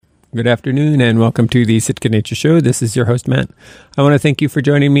Good afternoon and welcome to the Sitka Nature Show. This is your host, Matt. I want to thank you for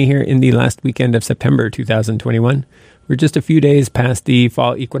joining me here in the last weekend of September 2021. We're just a few days past the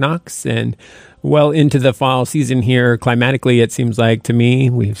fall equinox and well into the fall season here. Climatically, it seems like to me,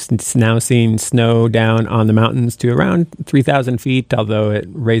 we've now seen snow down on the mountains to around 3,000 feet, although it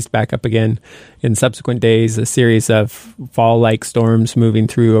raised back up again in subsequent days. A series of fall-like storms moving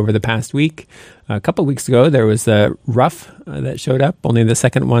through over the past week. A couple of weeks ago, there was a ruff that showed up, only the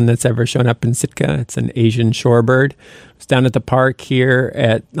second one that's ever shown up in Sitka. It's an Asian shorebird. It's down at the park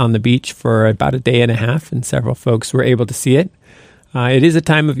here on the beach for about a day and a half, and several folks were able to see it. It is a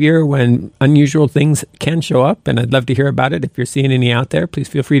time of year when unusual things can show up, and I'd love to hear about it. If you're seeing any out there, please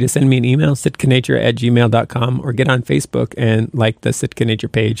feel free to send me an email, sitkanature@gmail.com, or get on Facebook and like the Sitka Nature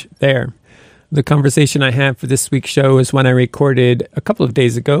page there. The conversation I have for this week's show is one I recorded a couple of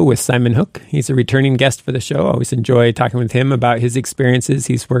days ago with Simon Hook. He's a returning guest for the show. I always enjoy talking with him about his experiences.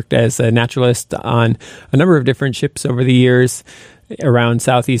 He's worked as a naturalist on a number of different ships over the years around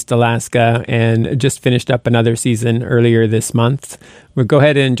Southeast Alaska and just finished up another season earlier this month. We'll go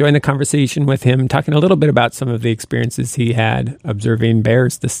ahead and join the conversation with him, talking a little bit about some of the experiences he had observing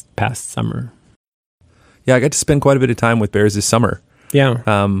bears this past summer. Yeah, I got to spend quite a bit of time with bears this summer. Yeah.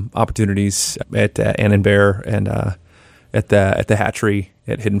 Opportunities at Annan Bear and at the hatchery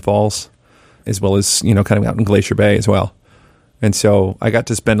at Hidden Falls, as well as, kind of out in Glacier Bay as well. And so I got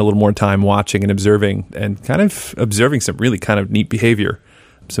to spend a little more time watching and observing some really kind of neat behavior,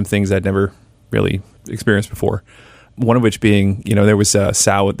 some things I'd never really experienced before. One of which being, there was a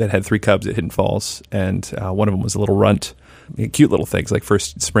sow that had 3 cubs at Hidden Falls, and one of them was a little runt, cute little things like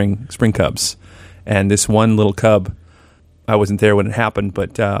first spring cubs. And this one little cub, I wasn't there when it happened,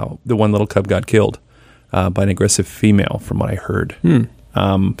 but the one little cub got killed by an aggressive female, from what I heard.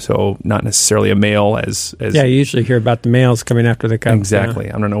 So not necessarily a male as yeah, you usually hear about the males coming after the cubs. Exactly.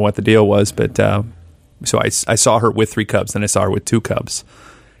 Yeah. I don't know what the deal was, but so I saw her with 3 cubs, then I saw her with 2 cubs.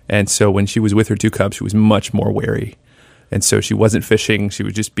 And so when she was with her 2 cubs, she was much more wary. And so she wasn't fishing. She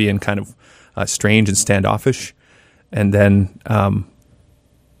was just being kind of strange and standoffish. And then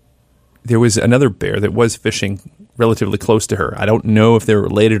there was another bear that was fishing relatively close to her. I don't know if they're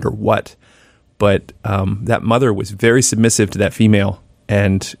related or what, but that mother was very submissive to that female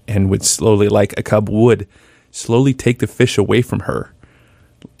and would slowly, like a cub would, slowly take the fish away from her.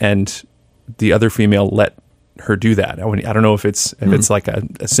 And the other female let her do that. I don't know if it's like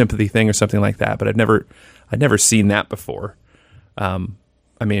a sympathy thing or something like that, but I'd never seen that before. I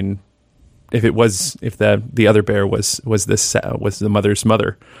mean, if the other bear was the mother's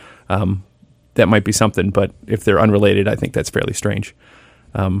mother, that might be something, but if they're unrelated, I think that's fairly strange.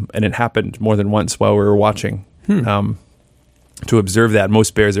 And it happened more than once while we were watching. To observe that,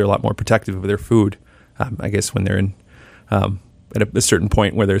 most bears are a lot more protective of their food. I guess when they're in at a certain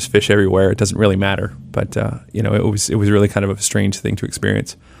point where there's fish everywhere, it doesn't really matter. But it was really kind of a strange thing to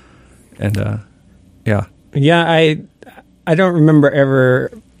experience. And yeah, I don't remember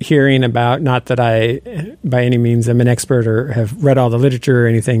ever hearing about, not that I by any means am an expert or have read all the literature or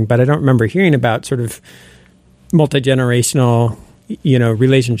anything, but I don't remember hearing about sort of multi-generational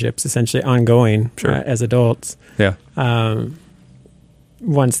relationships essentially ongoing as adults. Yeah.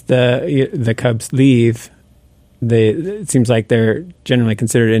 Once the cubs leave, it seems like they're generally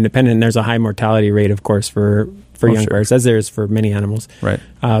considered independent, and there's a high mortality rate, of course, for young bears, as there is for many animals. Right.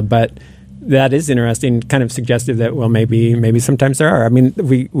 But that is interesting, kind of suggestive that, well, maybe sometimes there are. I mean,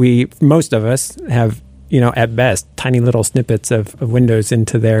 we most of us have, at best, tiny little snippets of windows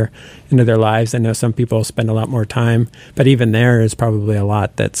into their lives. I know some people spend a lot more time, but even there is probably a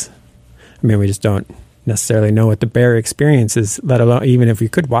lot we just don't necessarily know what the bear experience is, let alone even if we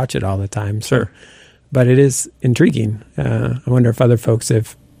could watch it all the time. So, sure. But it is intriguing. I wonder if other folks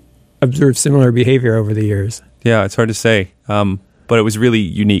have observed similar behavior over the years. Yeah, it's hard to say, but it was really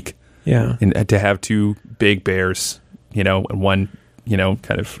unique. Yeah, and to have 2 big bears, and one,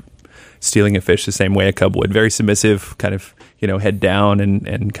 kind of stealing a fish the same way a cub would, very submissive, kind of, head down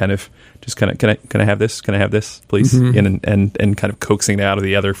and kind of just kind of, can I have this? Can I have this, please? Mm-hmm. And kind of coaxing it out of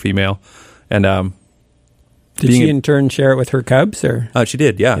the other female. And did she in turn share it with her cubs, or? She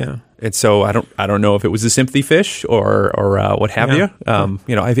did, yeah. And so I don't know if it was a sympathy fish or what have you.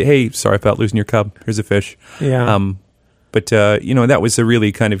 Hey, sorry about losing your cub. Here's a fish. Yeah. But that was a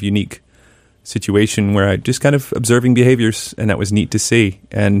really kind of unique situation where I just kind of observing behaviors, and that was neat to see.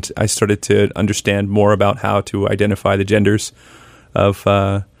 And I started to understand more about how to identify the genders of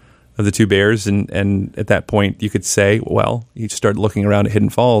the 2 bears. And at that point, you could say, well, you start looking around at Hidden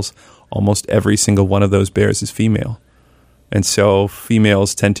Falls, almost every single one of those bears is female. And so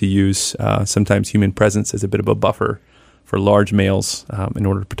females tend to use sometimes human presence as a bit of a buffer for large males in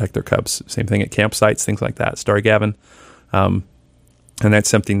order to protect their cubs. Same thing at campsites, things like that, Starry Gavin. And that's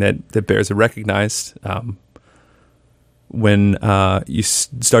something that bears have recognized. When you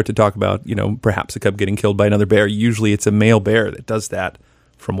start to talk about, perhaps a cub getting killed by another bear, usually it's a male bear that does that,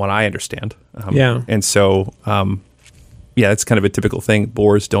 from what I understand. And so, it's kind of a typical thing.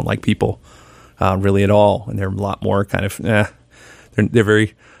 Boars don't like people really at all, and they're a lot more kind of, they're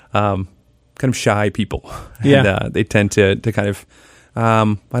very kind of shy people. And they tend to kind of,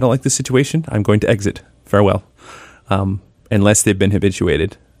 I don't like this situation, I'm going to exit. Farewell. Unless they've been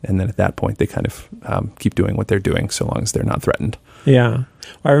habituated. And then at that point, they kind of keep doing what they're doing so long as they're not threatened. Yeah.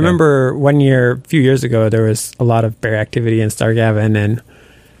 Well, I remember one year, a few years ago, there was a lot of bear activity in Stargavin, and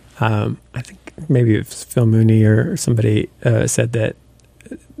I think maybe it was Phil Mooney or somebody said that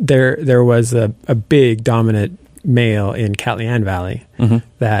there was a big dominant male in Catlian Valley,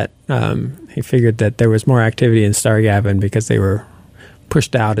 that he figured that there was more activity in Stargavin because they were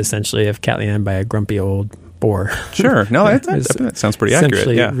pushed out essentially of Catlian by a grumpy old boar. Sure. No, that sounds pretty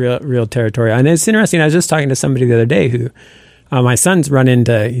accurate. Yeah. Real territory. And it's interesting. I was just talking to somebody the other day who my son's run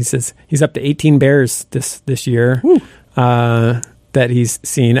into, he says he's up to 18 bears this year that he's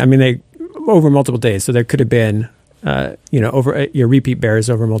seen. I mean, they over multiple days. So there could have been, over your repeat bears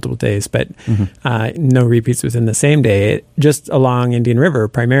over multiple days, but no repeats within the same day, just along Indian River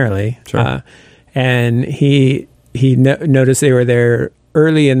primarily. Sure. And he noticed they were there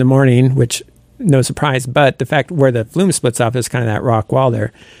early in the morning, which no surprise, but the fact where the flume splits off is kind of that rock wall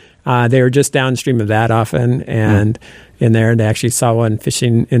there. They were just downstream of that often, and in there they actually saw one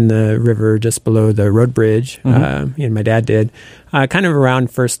fishing in the river just below the road bridge. And my dad did, kind of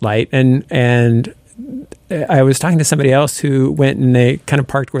around first light, and I was talking to somebody else who went and they kind of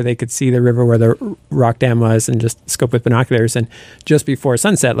parked where they could see the river where the rock dam was and just scope with binoculars, and just before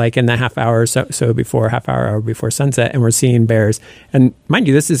sunset, like in the half hour before sunset, and we're seeing bears. And mind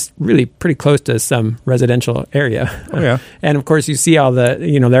you, this is really pretty close to some residential area. Oh, yeah. And of course you see all the,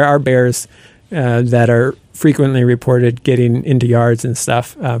 there are bears that are frequently reported getting into yards and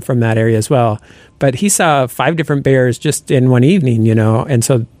stuff from that area as well. But he saw 5 different bears just in one evening,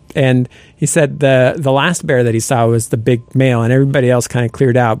 and he said the last bear that he saw was the big male, and everybody else kind of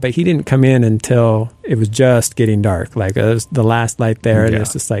cleared out. But he didn't come in until it was just getting dark. Like it was the last light there, and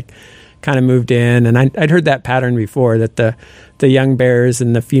it's just like kind of moved in. And I'd heard that pattern before, that the young bears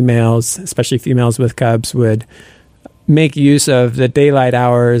and the females, especially females with cubs, would make use of the daylight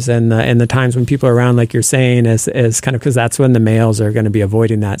hours and the times when people are around, like you're saying, as kind of, because that's when the males are going to be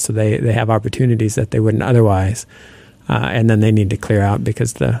avoiding that, so they have opportunities that they wouldn't otherwise. And then they need to clear out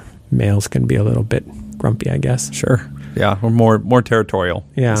because the males can be a little bit grumpy, I guess. Sure. Yeah, or more territorial.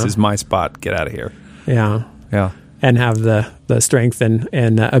 Yeah. This is my spot. Get out of here. Yeah. Yeah. And have the strength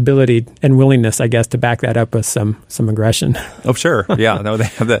and ability and willingness, I guess, to back that up with some aggression. Oh, sure. Yeah. No, they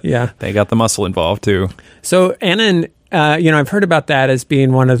have that. Yeah. They got the muscle involved too. So Annan, I've heard about that as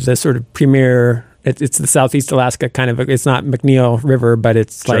being one of the sort of premier. It's the Southeast Alaska kind of. It's not McNeil River, but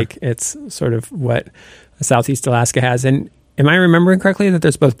it's Sure. like it's sort of what Southeast Alaska has. And am I remembering correctly that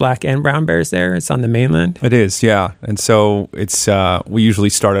there's both black and brown bears there? It's on the mainland. It is, yeah. And so it's we usually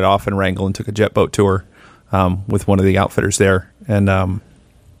started off in Wrangell and took a jet boat tour with one of the outfitters there, and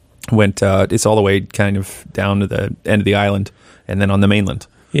went. It's all the way kind of down to the end of the island, and then on the mainland.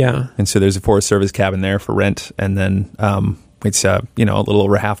 Yeah. And so there's a Forest Service cabin there for rent, and then it's a little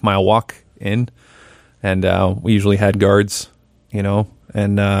over a half-mile walk in, and we usually had guards,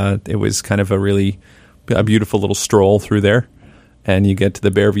 and it was kind of a beautiful little stroll through there, and you get to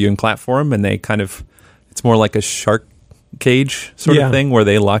the bear viewing platform, and it's more like a shark cage sort of thing, where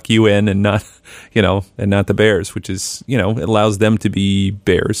they lock you in and not the bears, which is, it allows them to be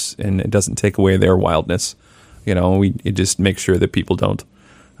bears, and it doesn't take away their wildness. It just makes sure that people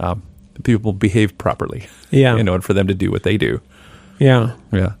people behave properly, in order for them to do what they do. Yeah.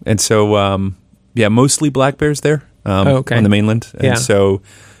 Yeah. And so, mostly black bears there on the mainland. And so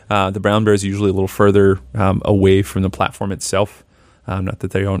the brown bear is usually a little further away from the platform itself. Not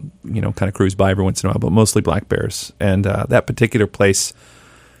that they don't, kind of cruise by every once in a while, but mostly black bears. And that particular place,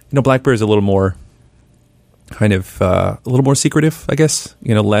 black bear is a little more secretive, I guess.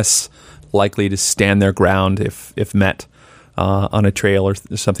 Less likely to stand their ground if met on a trail or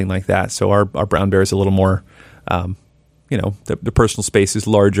something like that. So our brown bear is a little more, the personal space is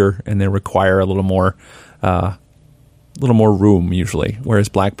larger, and they require a little more room usually, whereas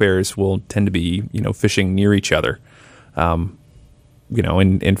black bears will tend to be, fishing near each other,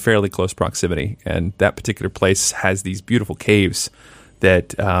 in fairly close proximity. And that particular place has these beautiful caves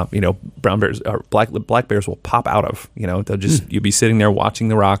that brown bears or black bears will pop out of. They'll just you'll be sitting there watching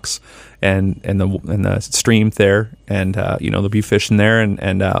the rocks and the stream there, and there'll be fish in there,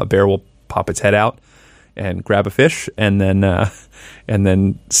 and a bear will pop its head out and grab a fish, and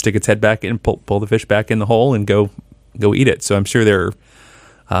then stick its head back in, pull the fish back in the hole, and go eat it. So I'm sure there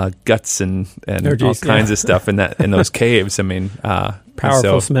are guts and all kinds of stuff in those caves. I mean,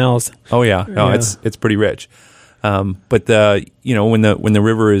 powerful smells. Oh yeah, no, it's pretty rich. But when the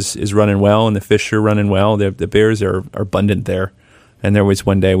river is running well and the fish are running well, the bears are abundant there. And there was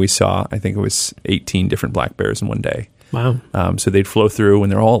one day we saw, I think it was 18 different black bears in one day. Wow. So they'd flow through,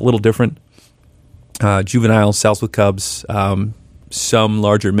 and they're all a little different. Juveniles, sows with cubs. Some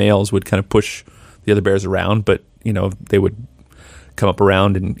larger males would kind of push the other bears around, but they would come up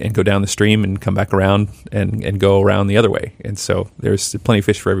around and go down the stream and come back around and go around the other way. And so there's plenty of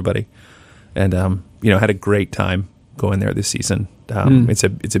fish for everybody. And had a great time going there this season.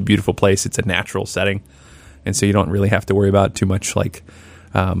 It's a beautiful place. It's a natural setting, and so you don't really have to worry about too much like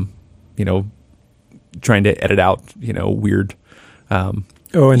trying to edit out weird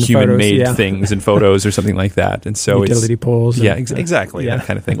human-made things and photos or something like that. And so utility poles. Exactly, that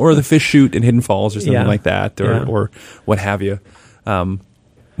kind of thing. Or the fish shoot in Hidden Falls or something like that, or what have you. And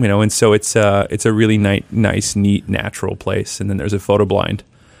so it's a really nice, neat, natural place. And then there's a photo blind.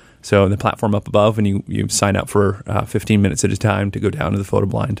 So the platform up above, and you sign up for 15 minutes at a time to go down to the photo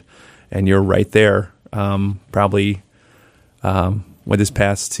blind, and you're right there. Probably with this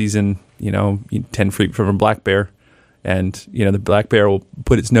past season, 10 feet from a black bear. And, the black bear will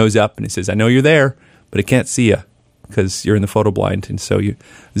put its nose up and it says, "I know you're there, but it can't see you because you're in the photo blind." And so you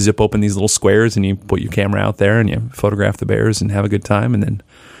zip open these little squares and you put your camera out there and you photograph the bears and have a good time, and then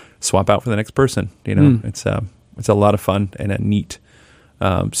swap out for the next person. It's a lot of fun and a neat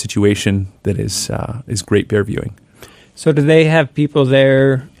situation that is great bear viewing. So do they have people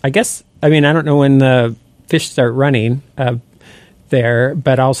there? I don't know when the fish start running there,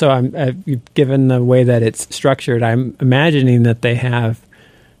 but also given the way that it's structured, I'm imagining that they have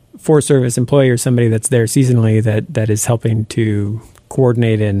Forest Service employee or somebody that's there seasonally that is helping to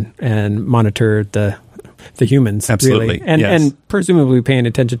coordinate and monitor the humans. Absolutely. Really. And presumably paying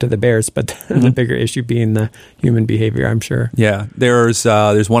attention to the bears, but the bigger issue being the human behavior, I'm sure. Yeah, there's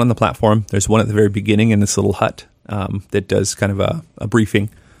one on the platform. There's one at the very beginning in this little hut that does kind of a briefing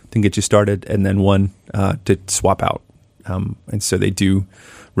to get you started, and then one to swap out. And so they do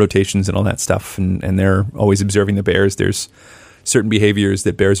rotations and all that stuff, and they're always observing the bears. There's certain behaviors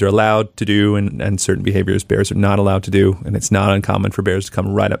that bears are allowed to do, and certain behaviors bears are not allowed to do. And it's not uncommon for bears to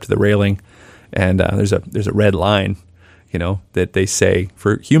come right up to the railing. And there's a red line, that they say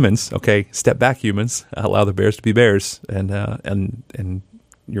for humans, okay, step back, humans, allow the bears to be bears. And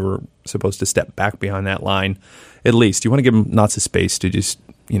you're supposed to step back behind that line. At least you want to give them lots of space to just,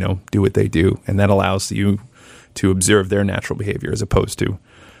 do what they do. And that allows you to observe their natural behavior as opposed to,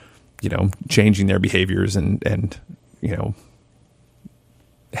 changing their behaviors and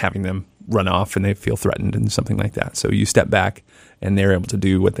having them run off and they feel threatened and something like that. So you step back and they're able to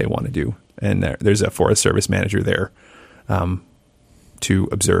do what they want to do. And there's a Forest Service manager there to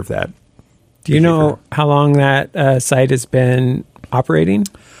observe that. Do you know how long that site has been operating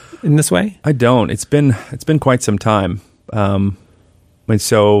in this way? I don't. It's been quite some time. And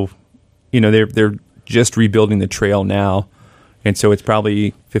so, they're just rebuilding the trail now. And so it's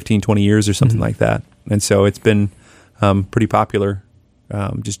probably 15, 20 years or something like that. And so it's been pretty popular.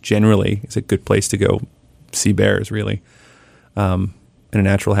 Just generally, it's a good place to go see bears, really, in a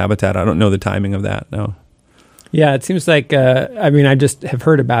natural habitat. I don't know the timing of that, no. Yeah, it seems like, I just have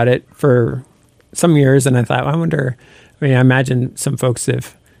heard about it for some years, and I thought, I wonder, I imagine some folks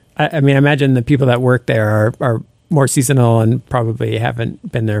I imagine the people that work there are more seasonal and probably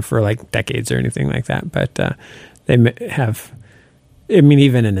haven't been there for like decades or anything like that. But they have,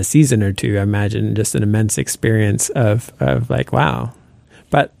 even in a season or two, I imagine just an immense experience of like, wow.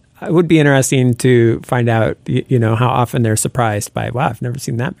 But it would be interesting to find out, how often they're surprised by, wow, I've never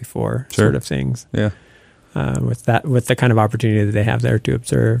seen that before, sort of things. Yeah. With the kind of opportunity that they have there to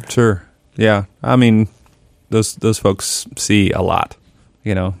observe. Sure. Yeah. Those folks see a lot.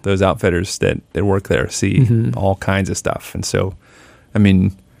 Those outfitters that work there see all kinds of stuff. And so,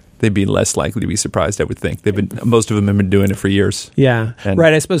 they'd be less likely to be surprised, I would think. Most of them have been doing it for years. Yeah.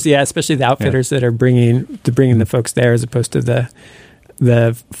 Right. I suppose, especially the outfitters that are bringing the folks there as opposed to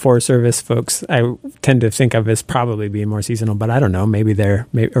the Forest Service folks. I tend to think of as probably being more seasonal, but I don't know. Maybe they're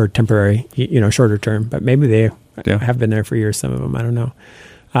or temporary, shorter term, but maybe they have been there for years. Some of them, I don't know.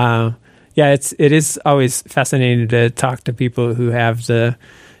 It is always fascinating to talk to people who have the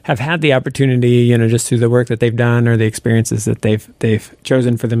have had the opportunity, just through the work that they've done or the experiences that they've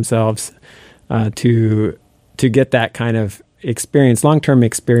chosen for themselves, to get that kind of experience, long-term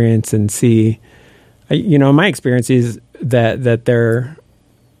experience, and see, my experience is that they're,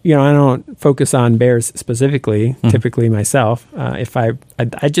 I don't focus on bears specifically, typically myself. If I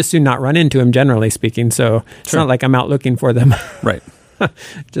just do not run into them, generally speaking. So it's not like I'm out looking for them. Right.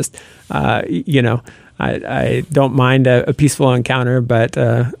 Just, I don't mind a peaceful encounter, but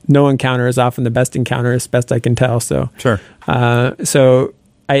no encounter is often the best encounter, as best I can tell. So,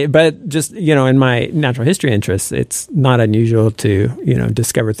 but just, in my natural history interests, it's not unusual to,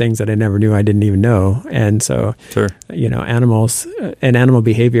 discover things that I never knew I didn't even know. And so, animals and animal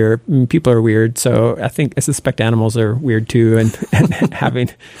behavior, people are weird. So I suspect animals are weird too. And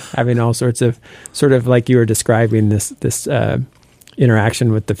having all sorts of, sort of like you were describing this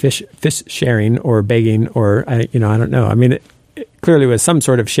interaction with the fish sharing or begging, or, I don't know. I mean, it clearly was some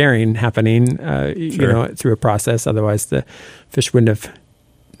sort of sharing happening, through a process. Otherwise the fish wouldn't have,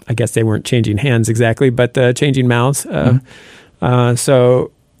 I guess they weren't changing hands exactly, but changing mouths.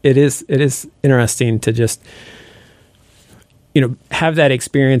 So it is interesting to just, have that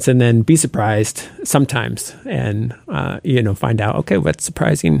experience and then be surprised sometimes, and find out, okay, what's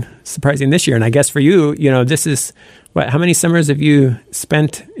surprising this year. And I guess for you, this is how many summers have you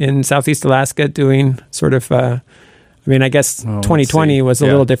spent in Southeast Alaska doing sort of? I guess 2020 was a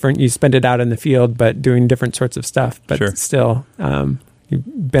little different. You spent it out in the field, but doing different sorts of stuff. But still.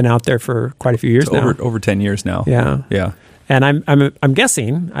 You've been out there for quite a few years now. Over 10 years now. Yeah. And I'm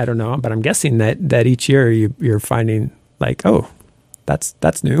guessing, I don't know, but I'm guessing that each year you're finding like, oh,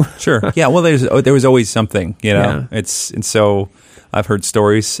 that's new. Sure. Yeah. Well, there was always something, and so I've heard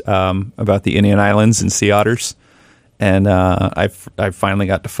stories about the Indian Islands and sea otters, and I finally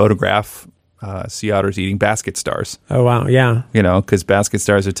got to photograph sea otters eating basket stars. Oh wow. Yeah. Because basket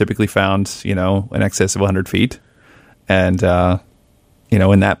stars are typically found, in excess of 100 feet, and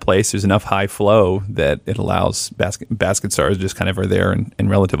in that place, there's enough high flow that it allows basket stars just kind of are there in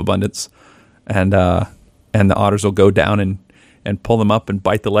relative abundance, and the otters will go down and pull them up and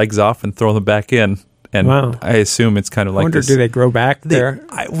bite the legs off and throw them back in. And wow. I assume it's kind of like this. Do they grow back there?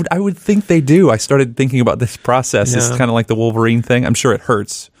 I would think they do. I started thinking about this process. It's kind of like the Wolverine thing. I'm sure it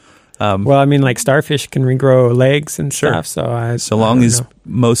hurts. Like starfish can regrow legs and stuff. So long as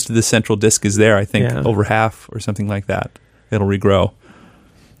most of the central disc is there, I think over half or something like that, it'll regrow.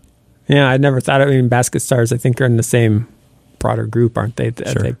 Yeah, I never thought of it. Basket stars, I think, are in the same broader group, aren't they?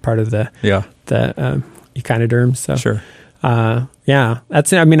 Are they part of the echinoderms? So. Sure.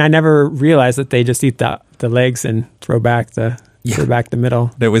 That's it. I never realized that they just eat the legs and throw back the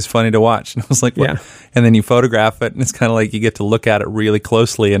middle. It was funny to watch. And I was like, what? Yeah. And then you photograph it, and it's kind of like you get to look at it really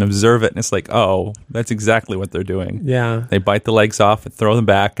closely and observe it, and it's like, oh, that's exactly what they're doing. Yeah. They bite the legs off and throw them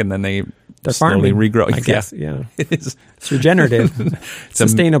back, and then they're slowly regrow. I guess, yeah. It it's regenerative. It's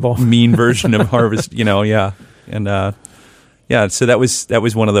sustainable. A mean version of harvest, yeah. And so that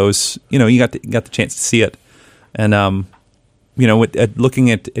was one of those, you got the chance to see it. And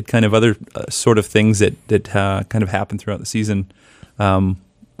looking at kind of other sort of things that kind of happen throughout the season,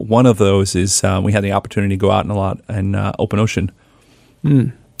 one of those is we had the opportunity to go out in open ocean.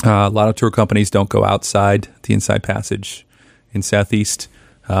 A lot of tour companies don't go outside the Inside Passage in Southeast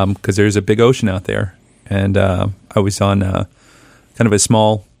because there's a big ocean out there. And I was on kind of a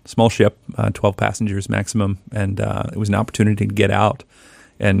small ship, 12 passengers maximum, and it was an opportunity to get out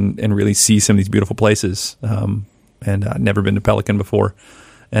and really see some of these beautiful places. And I'd never been to Pelican before.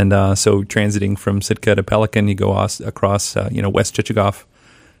 And so transiting from Sitka to Pelican, you go across West Chichagof.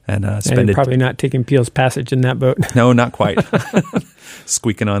 And you're probably not taking Peel's Passage in that boat. No, not quite.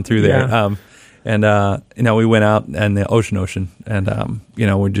 Squeaking on through there. Yeah. We went out in the ocean, and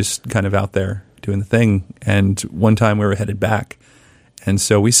we're just kind of out there doing the thing. And one time we were headed back, and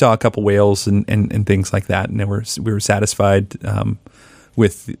so we saw a couple whales and things like that, and we were satisfied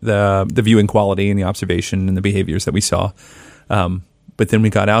with the viewing quality and the observation and the behaviors that we saw. But then we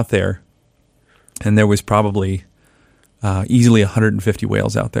got out there, and there was probably easily 150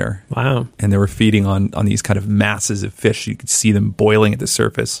 whales out there. Wow. And they were feeding on these kind of masses of fish. You could see them boiling at the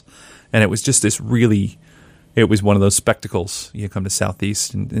surface. And it was just it was one of those spectacles. You come to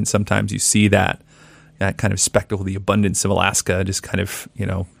Southeast, and sometimes you see that kind of spectacle, the abundance of Alaska, just kind of,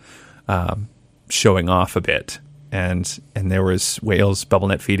 showing off a bit. And there was whales bubble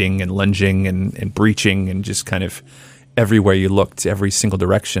net feeding and lunging and breaching and just kind of everywhere you looked, every single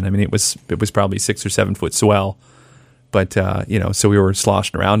direction. I mean, it was probably 6 or 7 foot swell. But, so we were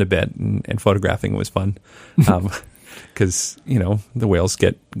sloshing around a bit and photographing was fun. because the whales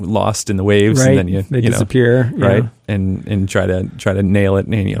get lost in the waves, right. and then they disappear, right? And try to nail it,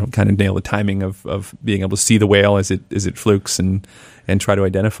 and kind of nail the timing of being able to see the whale as it flukes, and try to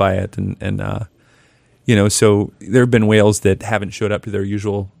identify it, and so there have been whales that haven't showed up to their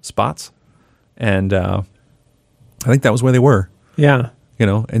usual spots, and I think that was where they were. Yeah.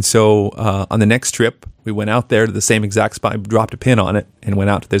 And so on the next trip, we went out there to the same exact spot, dropped a pin on it, and went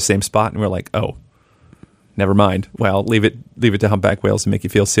out to the same spot, and we're like, oh, never mind. Well, leave it to humpback whales to make you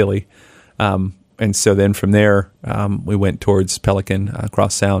feel silly. And so then from there, we went towards Pelican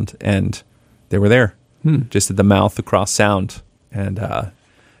Cross Sound, and they were there, just at the mouth of Cross Sound. And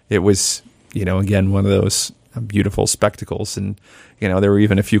it was, again, one of those beautiful spectacles. And, there were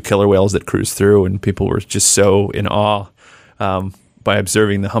even a few killer whales that cruised through, and people were just so in awe by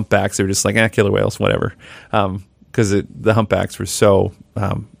observing the humpbacks. They were just like, killer whales, whatever. Because the humpbacks were so,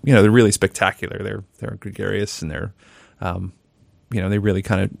 they're really spectacular. They're gregarious, and they're, they really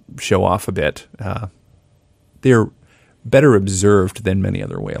kind of show off a bit. They're better observed than many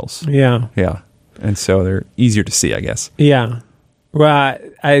other whales. Yeah. Yeah. And so they're easier to see, I guess. Yeah. Well,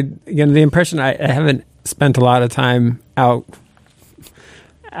 the impression, I haven't spent a lot of time out,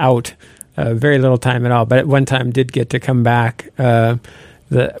 very little time at all, but at one time did get to come back. When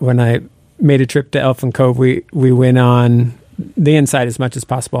I made a trip to Elfin Cove, we went on the inside as much as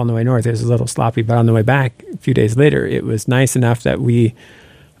possible on the way north. It was a little sloppy, but on the way back a few days later, it was nice enough that we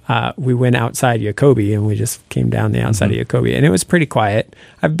went outside Yacobi, and we just came down the outside of Yacobi, and it was pretty quiet.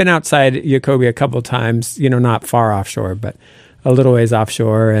 I've been outside Yacobi a couple of times, not far offshore, but a little ways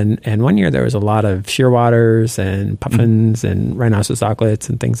offshore. And one year there was a lot of shearwaters and puffins and rhinoceros auklets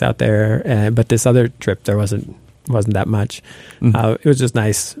and things out there. But this other trip, there wasn't that much. It was just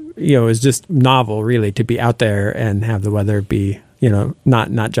nice. It was just novel, really, to be out there and have the weather be,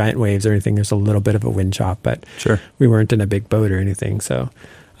 not giant waves or anything. There's a little bit of a wind chop, but sure, we weren't in a big boat or anything. So,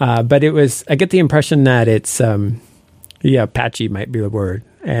 but it was, I get the impression that it's, patchy might be the word.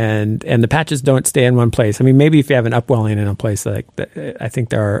 And the patches don't stay in one place. I mean, maybe if you have an upwelling in a place like that, I think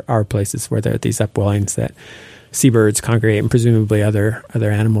there are places where there are these upwellings that seabirds congregate, and presumably other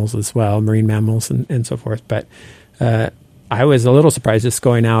animals as well, marine mammals and so forth. But I was a little surprised just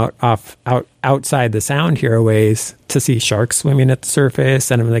going outside the sound here a ways to see sharks swimming at the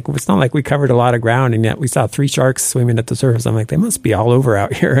surface. And I'm like, it's not like we covered a lot of ground, and yet we saw 3 sharks swimming at the surface. I'm like, they must be all over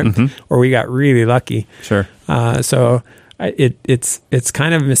out here, or we got really lucky. Sure. So it's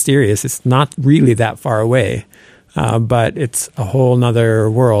kind of mysterious. It's not really that far away, but it's a whole nother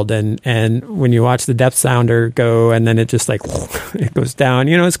world. And when you watch the depth sounder go, and then it just like it goes down,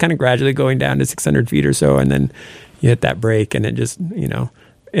 it's kind of gradually going down to 600 feet or so, and then you hit that break, and it just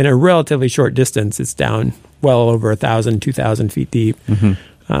in a relatively short distance, it's down well over 1,000, 2,000 feet deep,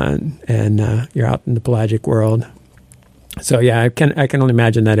 and you're out in the pelagic world. So yeah, I can only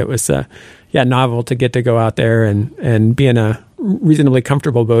imagine that it was novel to get to go out there and be in a reasonably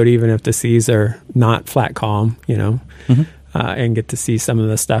comfortable boat, even if the seas are not flat calm, and get to see some of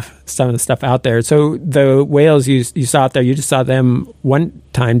the stuff out there. So the whales you saw out there, you just saw them one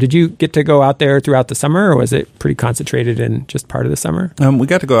time. Did you get to go out there throughout the summer, or was it pretty concentrated in just part of the summer? We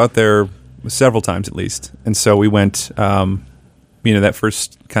got to go out there several times at least, and so we went. That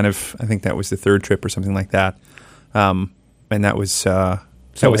first kind of, I think that was the third trip or something like that. And that was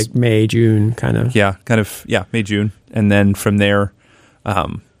like May, June, kind of. Yeah, May, June. And then from there,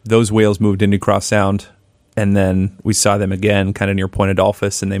 those whales moved into Cross Sound, and then we saw them again kind of near Point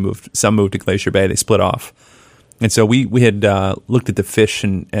Adolphus, and some moved to Glacier Bay. They split off. And so we had looked at the fish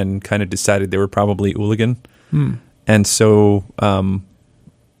and kind of decided they were probably Ooligan. And so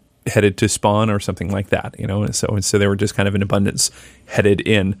headed to spawn or something like that, And so they were just kind of in abundance headed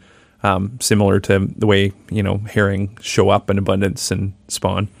in. Similar to the way, herring show up in abundance and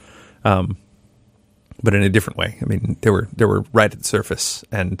spawn, but in a different way. I mean, they were right at the surface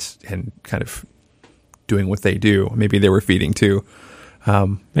and kind of doing what they do. Maybe they were feeding too.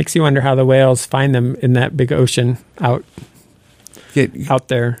 Makes you wonder how the whales find them in that big ocean out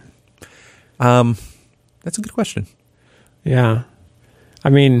there. That's a good question. Yeah. I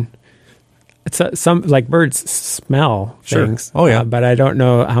mean, it's some like birds smell things. Oh yeah, but I don't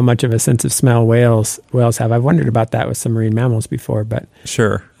know how much of a sense of smell whales have. I've wondered about that with some marine mammals before, but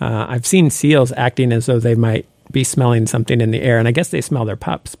sure. I've seen seals acting as though they might be smelling something in the air, and I guess they smell their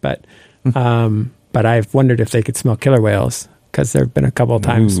pups. But I've wondered if they could smell killer whales, because there have been a couple of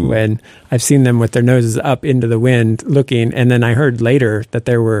times when I've seen them with their noses up into the wind looking, and then I heard later that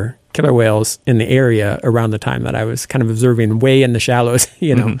there were killer whales in the area around the time that I was kind of observing way in the shallows,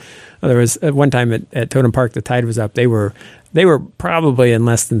 There was one time at Totem Park, the tide was up. They were they were probably in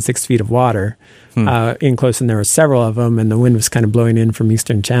less than 6 feet of water in close, and there were several of them, and the wind was kind of blowing in from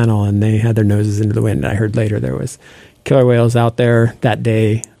Eastern Channel, and they had their noses into the wind. I heard later there was killer whales out there that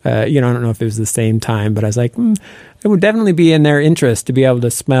day. I don't know if it was the same time, but I was like, it would definitely be in their interest to be able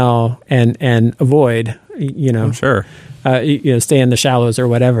to smell and avoid, I'm sure. Stay in the shallows or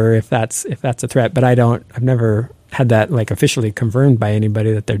whatever if that's a threat. But I've never had that like officially confirmed by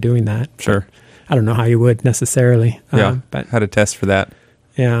anybody that they're doing that. Sure. I don't know how you would necessarily. But had a test for that.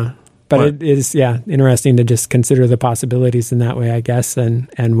 Yeah. But it is, interesting to just consider the possibilities in that way, I guess,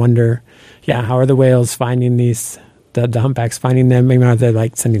 and wonder, how are the whales finding these, the humpbacks finding them? Maybe are they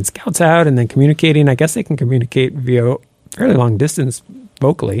like sending scouts out and then communicating? I guess they can communicate via fairly long distance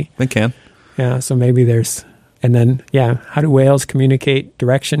vocally. They can. Yeah, so maybe there's, and then, how do whales communicate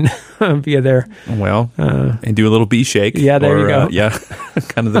direction via their... Well, and do a little bee shake. Yeah, there you go.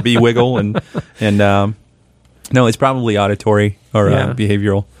 Kind of the bee wiggle. And no, it's probably auditory or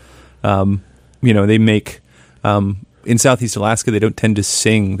behavioral. They make... in Southeast Alaska, they don't tend to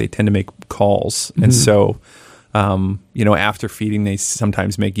sing. They tend to make calls. And so... after feeding, they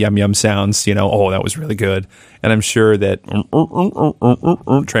sometimes make yum yum sounds, that was really good. And I'm sure that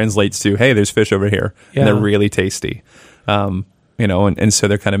translates to, hey, there's fish over here. And they're really tasty. And so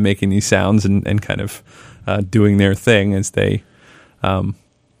they're kind of making these sounds and kind of doing their thing as they,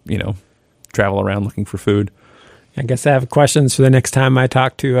 travel around looking for food. I guess I have questions for the next time I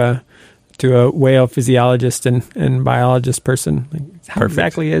talk to a whale physiologist and biologist person. Like, how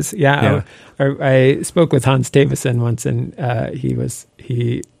exactly is? I spoke with Hans Davison once, and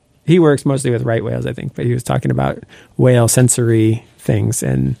he works mostly with right whales, I think, but he was talking about whale sensory things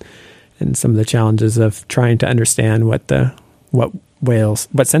and some of the challenges of trying to understand what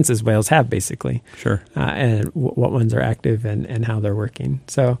senses whales have, basically. Sure. And what ones are active and how they're working.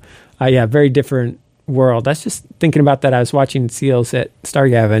 So, very different world. That's just thinking about that. I was watching seals at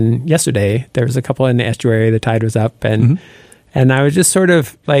Stargavin yesterday. There was a couple in the estuary. The tide was up, and I was just sort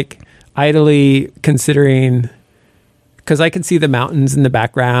of like idly considering, because I could see the mountains in the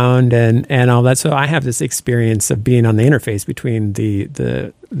background and all that. So I have this experience of being on the interface between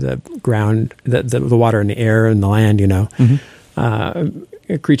the ground, the water and the air and the land.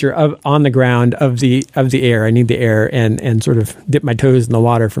 A creature on the ground of the air. I need the air and sort of dip my toes in the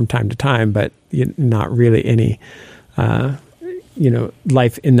water from time to time, but not really any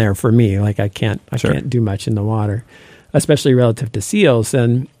life in there for me. Like I can't do much in the water, especially relative to seals.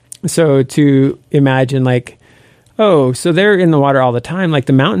 And so to imagine like, so they're in the water all the time. Like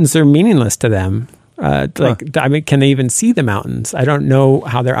the mountains are meaningless to them. Can they even see the mountains? I don't know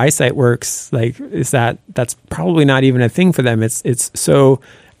how their eyesight works. Like, that's probably not even a thing for them. It's so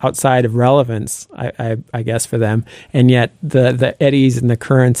outside of relevance, I guess, for them. And yet the eddies and the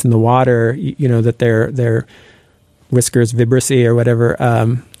currents in the water, that their whiskers vibrissae or whatever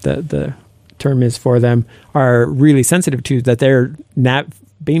the term is for them, are really sensitive to, that they're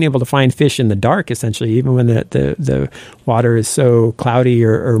being able to find fish in the dark, essentially, even when the water is so cloudy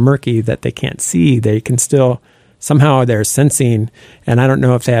or murky that they can't see, they can still, somehow they're sensing. And I don't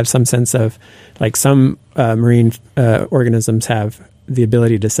know if they have some sense of, like some marine organisms have the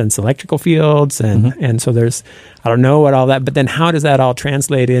ability to sense electrical fields. And so there's, I don't know what all that, but then how does that all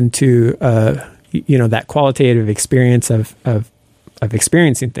translate into, that qualitative experience of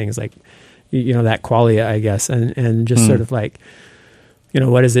experiencing things like, that qualia, I guess, and just sort of like,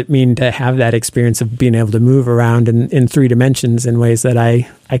 what does it mean to have that experience of being able to move around in 3 dimensions in ways that I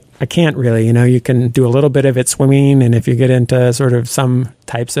can't really, you can do a little bit of it swimming. And if you get into sort of some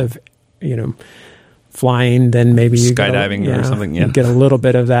types of, flying, then maybe you skydiving or something. Yeah. You get a little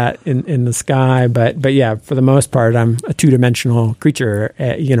bit of that in the sky. But for the most part, I'm a 2-dimensional creature.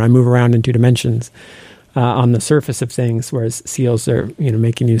 I move around in 2 dimensions. On the surface of things, whereas seals are,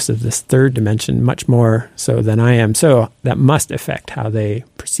 making use of this 3rd dimension much more so than I am. So that must affect how they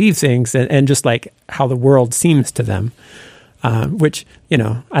perceive things and just like how the world seems to them, which, I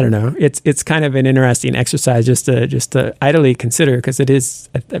don't know. It's kind of an interesting exercise just to idly consider, because it is,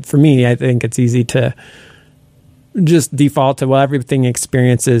 for me, I think it's easy to just default to, well, everything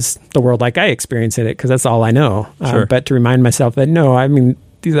experiences the world like I experience it, because that's all I know. Sure. But to remind myself that, no, I mean,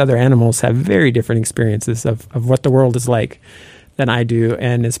 these other animals have very different experiences of what the world is like than I do,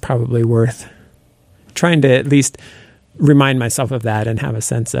 and it's probably worth trying to at least remind myself of that and have a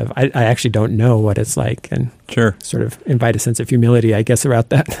sense of, I actually don't know what it's like, and sort of invite a sense of humility, I guess, about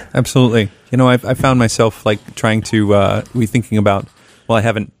that. Absolutely. I found myself like trying to be thinking about, well, I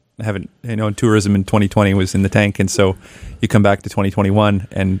haven't, tourism in 2020 was in the tank. And so you come back to 2021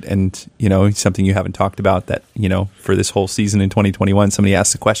 and something you haven't talked about that, for this whole season in 2021, somebody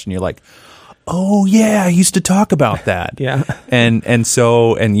asks a question, you're like, oh yeah, I used to talk about that. Yeah. And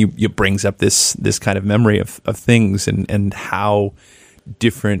so you brings up this kind of memory of things and how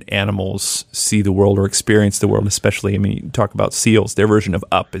different animals see the world or experience the world. Especially, I mean, you talk about seals. Their version of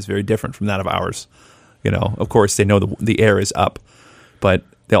up is very different from that of ours. Of course, they know the air is up, but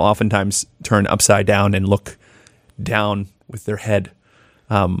they'll oftentimes turn upside down and look down with their head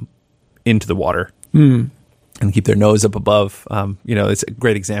into the water. And keep their nose up above. It's a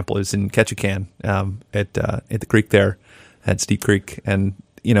great example is in Ketchikan at the creek there, at Steep Creek, and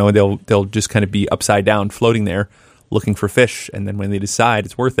they'll just kind of be upside down, floating there, looking for fish, and then when they decide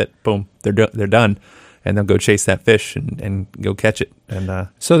it's worth it, boom, they're done, and they'll go chase that fish and go catch it. And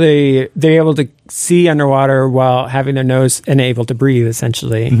so they're able to see underwater while having their nose and able to breathe,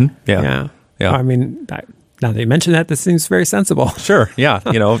 essentially. Yeah. I mean, now that you mention that, this seems very sensible. Sure, yeah.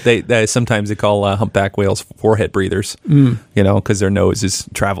 They sometimes they call humpback whales forehead breathers, because their nose is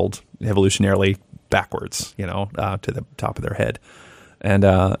traveled evolutionarily backwards, to the top of their head. And,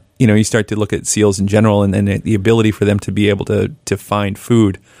 you start to look at seals in general and the ability for them to be able to find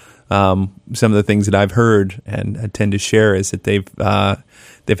food. Some of the things that I've heard and I tend to share is that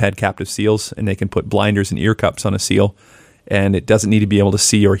they've had captive seals, and they can put blinders and ear cups on a seal, and it doesn't need to be able to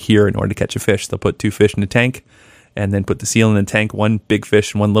see or hear in order to catch a fish. They'll put 2 fish in a tank and then put the seal in the tank, 1 big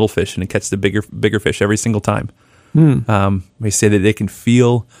fish and 1 little fish, and it catches the bigger fish every single time. They say that they can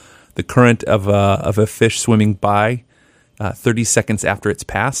feel the current of a fish swimming by 30 seconds after it's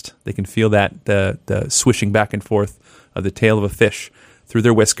passed. They can feel that the swishing back and forth of the tail of a fish through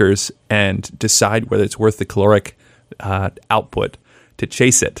their whiskers and decide whether it's worth the caloric output to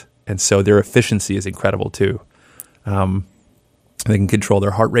chase it. And so their efficiency is incredible too. They can control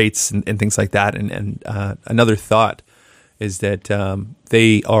their heart rates and things like that. And another thought is that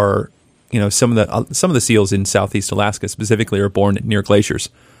they are, some of the seals in Southeast Alaska specifically are born near glaciers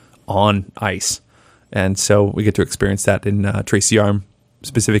on ice, and so we get to experience that in Tracy Arm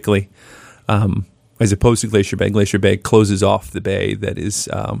specifically, as opposed to Glacier Bay. Glacier Bay closes off the bay that is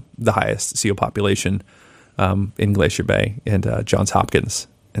the highest seal population in Glacier Bay and Johns Hopkins,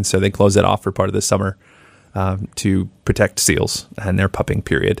 and so they close that off for part of the summer. To protect seals and their pupping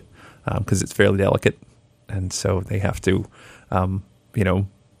period, because it's fairly delicate, and so they have to,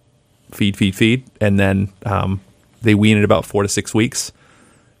 feed, and then they wean at about 4 to 6 weeks,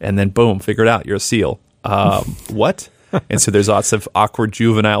 and then boom, figure it out, you're a seal. What? And so there's lots of awkward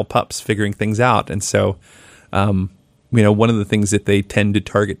juvenile pups figuring things out, and so, one of the things that they tend to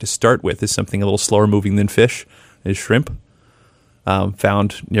target to start with is something a little slower moving than fish, is shrimp.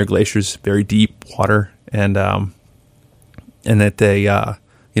 Found near glaciers, very deep water, and that they,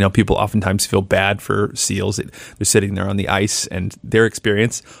 people oftentimes feel bad for seals. They're sitting there on the ice, and their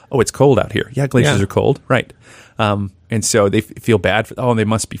experience, it's cold out here. Yeah, glaciers are cold, right? And so they feel bad for, they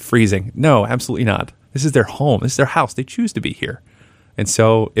must be freezing. No, absolutely not. This is their home. This is their house. They choose to be here. And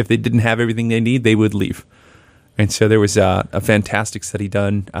so if they didn't have everything they need, they would leave. And so there was a fantastic study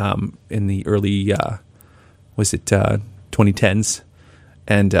done in the early, 2010s,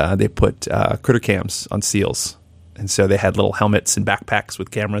 and they put critter cams on seals, and so they had little helmets and backpacks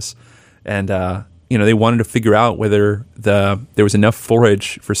with cameras, and they wanted to figure out whether there was enough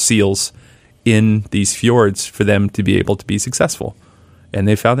forage for seals in these fjords for them to be able to be successful, and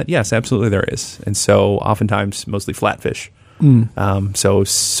they found that yes, absolutely there is, and so oftentimes mostly flatfish, so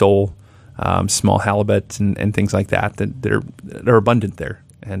sole, small halibut and things like that are abundant there,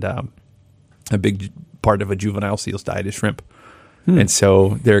 and a big part of a juvenile seal's diet is shrimp. And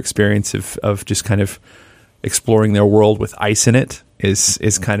so their experience of just kind of exploring their world with ice in it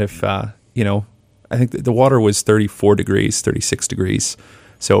is kind of, I think the water was 34 degrees, 36 degrees,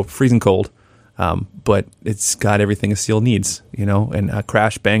 so freezing cold, but it's got everything a seal needs, and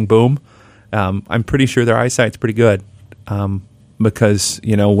crash, bang, boom. I'm pretty sure their eyesight's pretty good, because,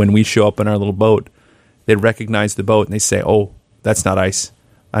 when we show up in our little boat, they recognize the boat and they say, oh, that's not ice.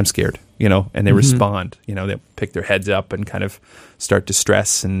 I'm scared, and they respond, they pick their heads up and kind of start to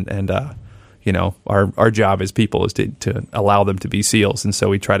stress and our job as people is to allow them to be seals. And so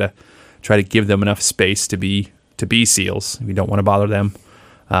we try to give them enough space to be seals. We don't want to bother them,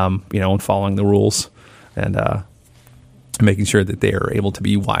 and following the rules and making sure that they are able to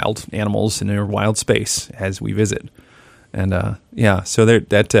be wild animals in their wild space as we visit. And so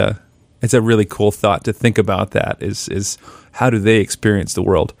it's a really cool thought to think about. That is how do they experience the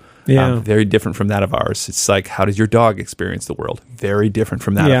world? Yeah. Very different from that of ours. It's like, how does your dog experience the world? Very different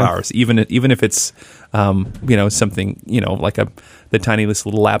from that of ours. Even if it's, something, like the tiniest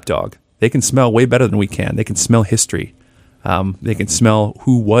little lap dog. They can smell way better than we can. They can smell history. They can smell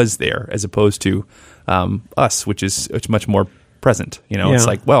who was there, as opposed to us, which is much more present. It's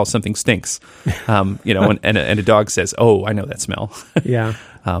like, well, something stinks. And a dog says, "Oh, I know that smell." Yeah.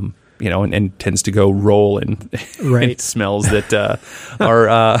 And tends to go roll and, and smells that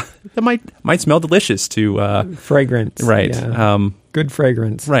are that might smell delicious to fragrance, right? Yeah. Good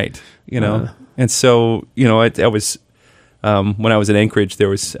fragrance, right? And so I was when I was in Anchorage, there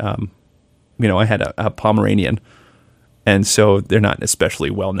was I had a Pomeranian, and so they're not especially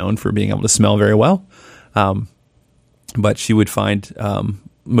well known for being able to smell very well, but she would find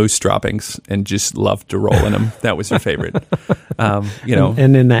moose droppings and just loved to roll in them. That was her favorite.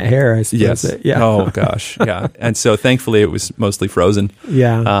 And in that hair, I suppose. Yes. Yeah. Oh gosh. Yeah. And so thankfully it was mostly frozen.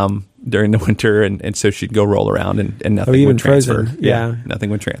 Yeah. During the winter, and so she'd go roll around and nothing would transfer. Frozen. Yeah. Nothing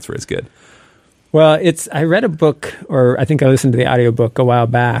would transfer as good. Well, I read a book, or I think I listened to the audiobook a while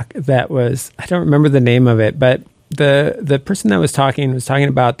back that was, I don't remember the name of it, but the person that was talking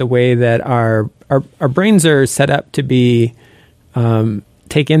about the way that our brains are set up to be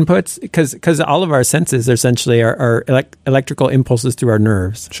take inputs, because all of our senses are essentially are electrical impulses through our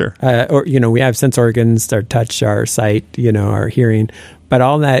nerves. Sure. Or we have sense organs, our touch, our sight, our hearing, but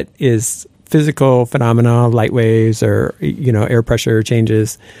all that is physical phenomena, light waves, or air pressure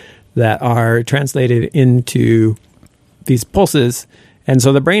changes that are translated into these pulses. And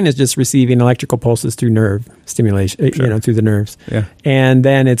so the brain is just receiving electrical pulses through nerve stimulation, Sure. Through the nerves. Yeah. And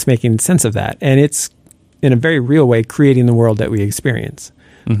then it's making sense of that. And it's, in a very real way, creating the world that we experience.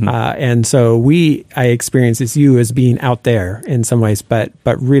 Mm-hmm. And so I experience you as being out there in some ways, but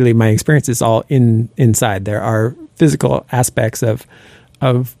really my experience is all inside. There are physical aspects of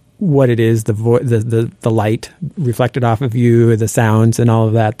what it is, the light reflected off of you, the sounds and all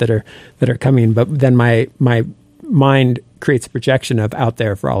of that are coming. But then my mind creates a projection of out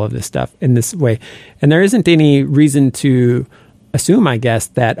there for all of this stuff in this way. And there isn't any reason to assume, I guess,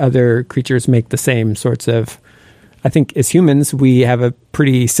 that other creatures make the same sorts of, I think as humans, we have a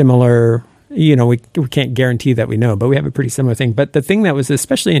pretty similar, we can't guarantee that we know, but we have a pretty similar thing. But the thing that was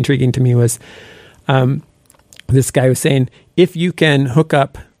especially intriguing to me was this guy was saying, if you can hook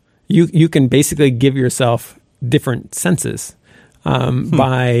up, you can basically give yourself different senses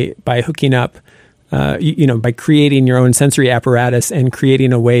by hooking up, by creating your own sensory apparatus and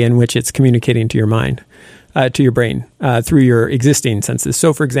creating a way in which it's communicating to your mind, to your brain, through your existing senses.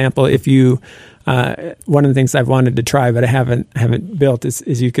 So, for example, if you, one of the things I've wanted to try but I haven't built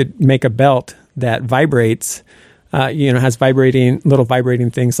is you could make a belt that vibrates. Has little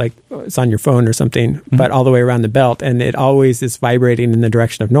vibrating things like it's on your phone or something, mm-hmm. but all the way around the belt, and it always is vibrating in the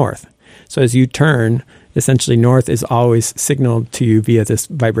direction of north. So as you turn, essentially north is always signaled to you via this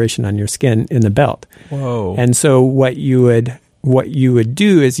vibration on your skin in the belt. Whoa! And so what you would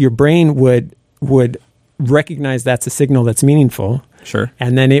do is your brain would recognize that's a signal that's meaningful. Sure.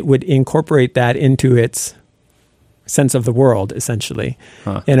 And then it would incorporate that into its sense of the world, essentially,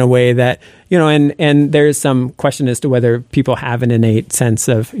 in a way that, and there is some question as to whether people have an innate sense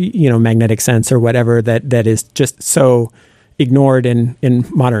of, magnetic sense or whatever that is just so ignored in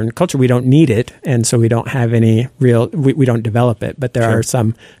modern culture. We don't need it, and so we don't have any real, we don't develop it. But there Sure. are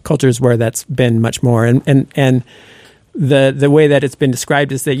some cultures where that's been much more. And the way that it's been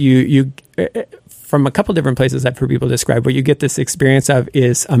described is that you from a couple different places I've heard people describe, what you get this experience of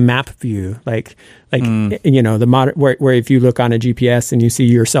is a map view, like the modern where if you look on a GPS and you see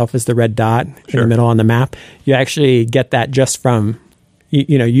yourself as the red dot Sure. in the middle on the map, you actually get that just from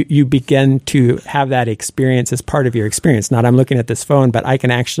you begin to have that experience as part of your experience. Not I'm looking at this phone, but I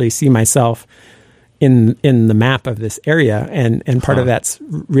can actually see myself in the map of this area, and part of that's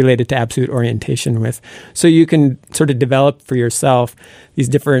related to absolute orientation with. So you can sort of develop for yourself these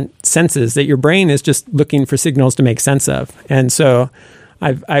different senses that your brain is just looking for signals to make sense of. And so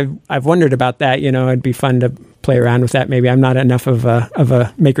I've wondered about that. It'd be fun to play around with that. Maybe I'm not enough of a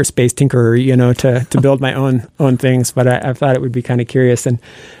makerspace tinkerer, to build my own things, but I thought it would be kind of curious,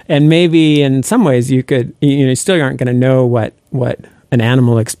 and maybe in some ways you could, you still aren't going to know what an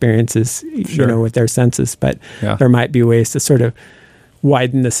animal experiences, Sure. With their senses, but Yeah. there might be ways to sort of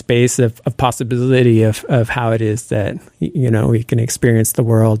widen the space of possibility of how it is that, we can experience the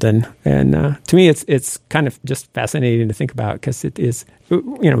world. And to me, it's kind of just fascinating to think about, because it is,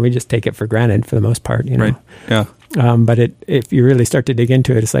 we just take it for granted for the most part, Right. Yeah. But if you really start to dig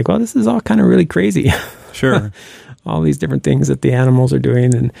into it, it's like, well, this is all kind of really crazy. Sure. All these different things that the animals are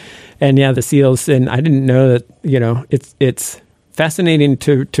doing, and yeah, the seals. And I didn't know that, it's fascinating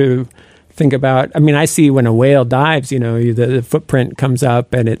to think about. I mean, I see when a whale dives, the footprint comes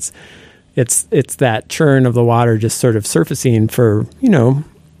up, and it's that churn of the water just sort of surfacing for,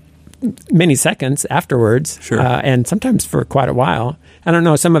 many seconds afterwards, Sure. And sometimes for quite a while. I don't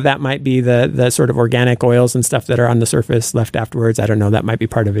know. Some of that might be the sort of organic oils and stuff that are on the surface left afterwards. I don't know. That might be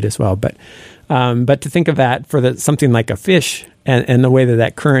part of it as well. But to think of that for something like a fish and the way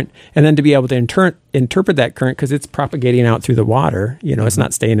that current, and then to be able to interpret that current because it's propagating out through the water. It's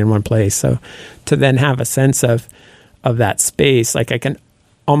not staying in one place. So to then have a sense of that space, like I can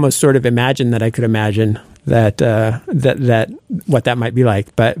almost sort of imagine that I could imagine that what that might be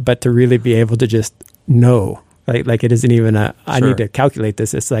like, but to really be able to just know, like it isn't even I need to calculate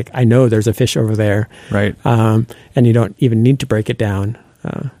this. It's like, I know there's a fish over there. Right. And you don't even need to break it down.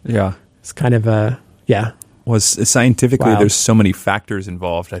 It's kind of Well, scientifically, wild. There's so many factors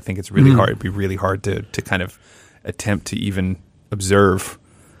involved. I think it's really hard. It'd be really hard to kind of attempt to even observe.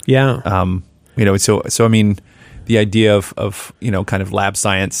 Yeah. So I mean, the idea of kind of lab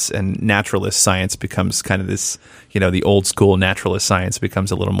science and naturalist science becomes kind of this, the old school naturalist science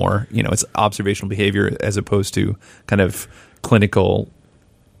becomes a little more, it's observational behavior as opposed to kind of clinical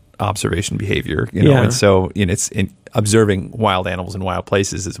observation behavior, and so it's in observing wild animals in wild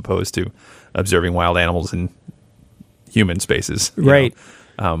places as opposed to observing wild animals in human spaces. Right.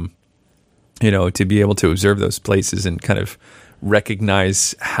 To be able to observe those places and kind of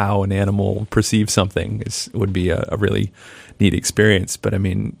recognize how an animal perceives something would be a really neat experience. But I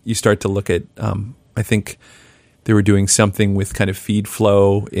mean, you start to look at, I think they were doing something with kind of feed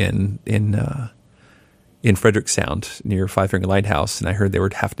flow in Frederick Sound near Five Finger Lighthouse, and I heard they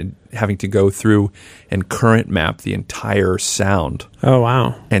were having to go through and current map the entire sound. Oh,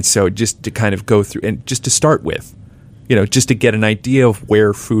 wow. And so just to kind of go through and just to start with, just to get an idea of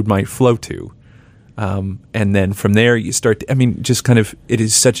where food might flow to. And then from there you start to, just kind of, it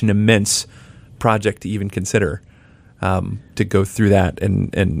is such an immense project to even consider, to go through that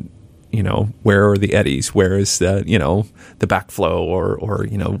and where are the eddies? Where is the backflow or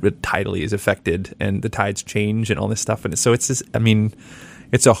tidally is affected and the tides change and all this stuff. And so it's just,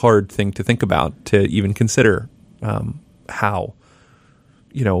 it's a hard thing to think about, to even consider, how,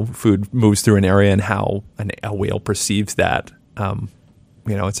 food moves through an area and how a whale perceives that.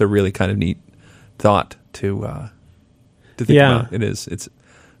 It's a really kind of neat thought to think about. It is. It's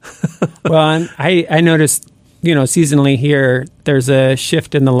well, and I noticed, seasonally here, there's a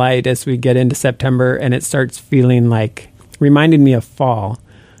shift in the light as we get into September, and it starts feeling reminded me of fall.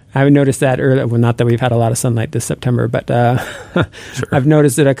 I've noticed that earlier. Well, not that we've had a lot of sunlight this September, but Sure. I've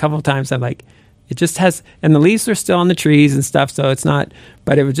noticed it a couple of times. I'm like, it just has, and the leaves are still on the trees and stuff, so it's not,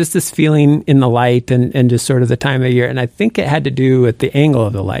 but it was just this feeling in the light and just sort of the time of year. And I think it had to do with the angle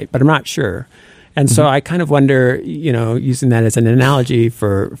of the light, but I'm not sure. And so I kind of wonder, using that as an analogy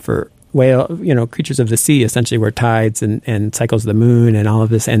for whale, creatures of the sea, essentially, where tides and cycles of the moon and all of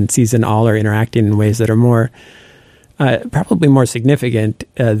this and season all are interacting in ways that are more, probably more significant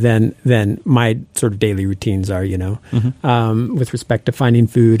than my sort of daily routines are, with respect to finding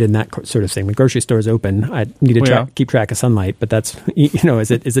food and that sort of thing. The grocery store is open. I need to keep track of sunlight, but that's,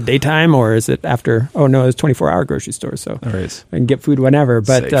 is it daytime or is it after? Oh no, it's 24-hour grocery store, so right. I can get food whenever.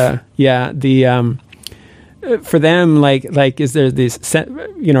 But for them, is there this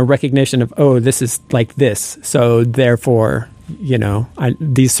recognition of, oh, this is like this, so therefore,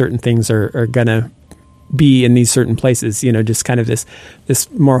 these certain things are gonna be in these certain places, just kind of this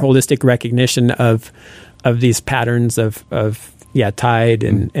more holistic recognition of these patterns of tide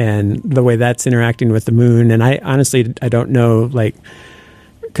and the way that's interacting with the moon. And I honestly, I don't know,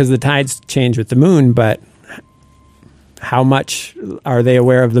 because the tides change with the moon, but how much are they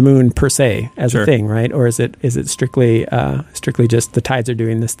aware of the moon per se as a thing, right? Or is it strictly just the tides are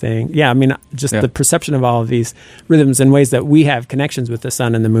doing this thing? Yeah, the perception of all of these rhythms and ways that we have connections with the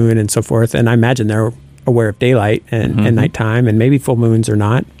sun and the moon and so forth. And I imagine they're aware of daylight and nighttime, and maybe full moons or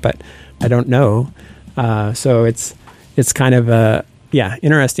not, but I don't know. So it's kind of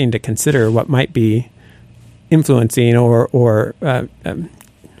interesting to consider what might be influencing or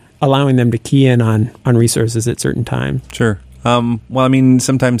allowing them to key in on resources at certain times. Sure.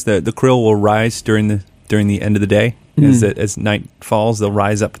 Sometimes the krill will rise during the end of the day. As night falls, they'll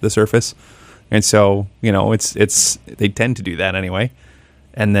rise up to the surface, and so it's they tend to do that anyway.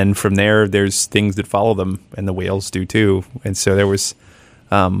 And then from there, there's things that follow them, and the whales do too. And so there was,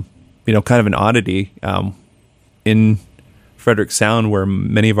 kind of an oddity in Frederick Sound, where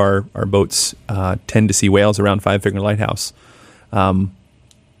many of our boats tend to see whales around Five Finger Lighthouse.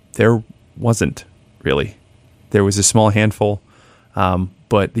 There wasn't really. There was a small handful,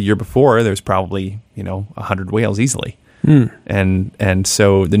 but the year before, there's probably 100 whales easily. And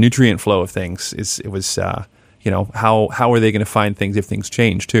so the nutrient flow of things was. How are they going to find things if things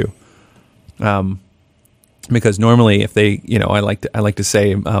change too? because normally if they, I like to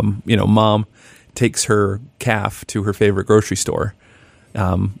say, mom takes her calf to her favorite grocery store,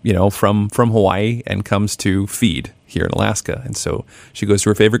 from Hawaii and comes to feed here in Alaska. And so she goes to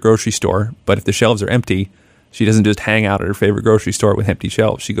her favorite grocery store, but if the shelves are empty, she doesn't just hang out at her favorite grocery store with empty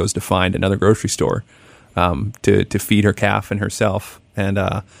shelves. She goes to find another grocery store to feed her calf and herself. And,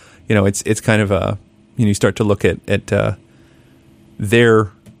 it's kind of you start to look at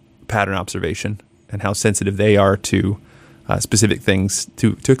their pattern observation and how sensitive they are to specific things,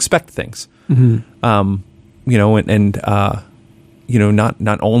 to expect things. Mm-hmm.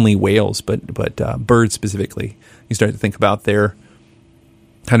 Not only whales, but birds specifically. You start to think about their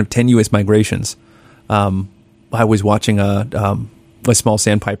kind of tenuous migrations. I was watching a small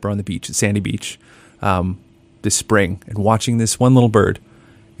sandpiper on the beach at Sandy Beach this spring, and watching this one little bird.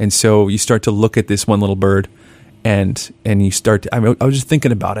 And so you start to look at this one little bird, and you start to, I was just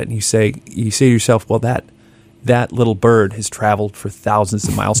thinking about it, and you say to yourself, well, that little bird has traveled for thousands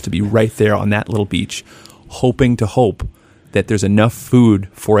of miles to be right there on that little beach, hoping that there's enough food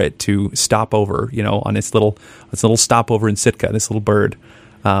for it to stop over, on its little stopover in Sitka, this little bird,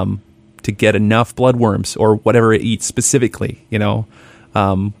 to get enough bloodworms or whatever it eats specifically,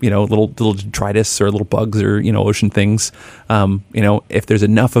 little detritus or little bugs or, ocean things. If there's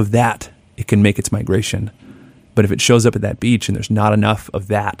enough of that, it can make its migration. But if it shows up at that beach and there's not enough of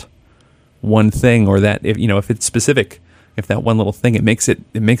that one thing, or that, if it's specific, if that one little thing, it makes it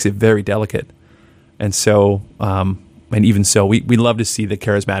very delicate. And so, and even so, we love to see the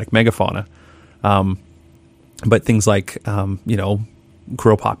charismatic megafauna. But things like,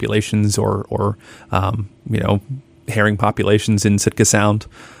 crow populations or herring populations in Sitka Sound,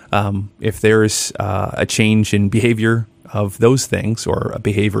 if there's a change in behavior of those things, or a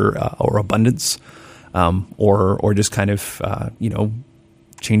behavior or abundance, or just kind of,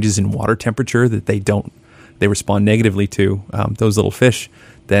 changes in water temperature that they respond negatively to, those little fish,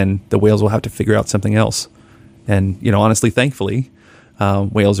 then the whales will have to figure out something else. And, honestly, thankfully,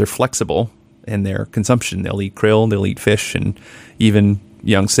 whales are flexible in their consumption. They'll eat krill, they'll eat fish, and even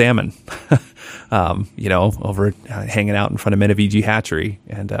young salmon, over hanging out in front of Menevigi Hatchery.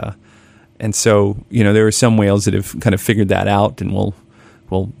 And so, there are some whales that have kind of figured that out, and we'll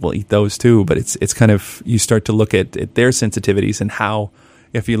eat those too. But it's kind of, you start to look at their sensitivities, and how,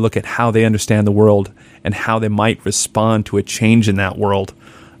 if you look at how they understand the world and how they might respond to a change in that world,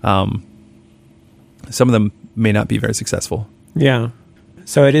 some of them may not be very successful. Yeah.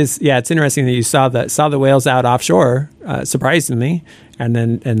 So it's interesting that you saw the whales out offshore, surprisingly, and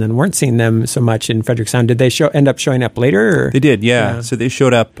then weren't seeing them so much in Frederick Sound. Did they end up showing up later? Or? They did, yeah. So they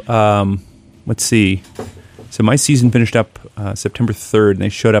showed up. Let's see. So my season finished up September 3rd, and they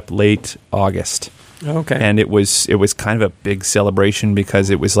showed up late August. Okay. And it was kind of a big celebration, because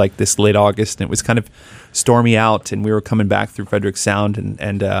it was like this late August, and it was kind of stormy out, and we were coming back through Frederick Sound,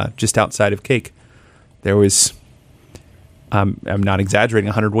 and just outside of Cake, there was, I'm not exaggerating,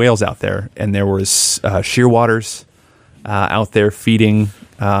 100 whales out there, and there was shearwaters out there feeding,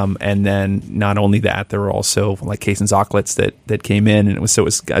 and then not only that, there were also like caissons auklets that came in, and it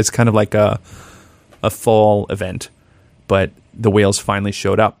was kind of like a fall event, but the whales finally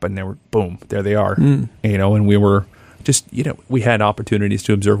showed up, and there they are, and we were just, we had opportunities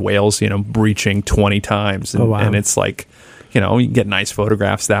to observe whales, breaching 20 times, and, and it's like, you can get nice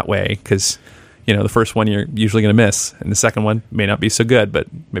photographs that way, because the first one you're usually going to miss, and the second one may not be so good, but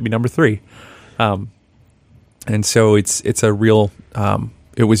maybe number 3. And so it's a real,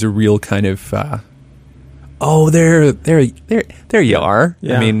 it was a real kind of, there you are.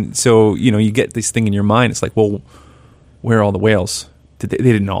 Yeah. I mean, so, you get this thing in your mind. It's like, well, where are all the whales? They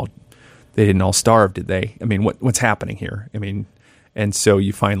didn't all starve, did they? I mean, what's happening here? I mean, and so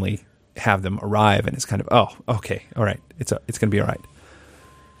you finally have them arrive, and it's kind of, oh, okay, all right, it's going to be all right.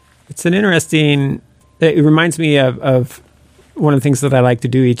 It's an interesting. It reminds me of one of the things that I like to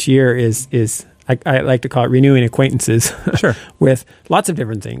do each year is I like to call it renewing acquaintances. Sure. With lots of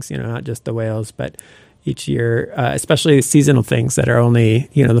different things, not just the whales, but each year, especially seasonal things that are only,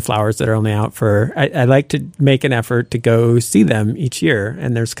 the flowers that are only out for. I like to make an effort to go see them each year,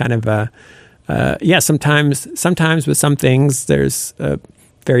 and there's kind of sometimes with some things there's a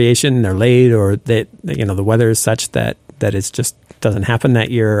variation. They're late, or that the weather is such that it's just doesn't happen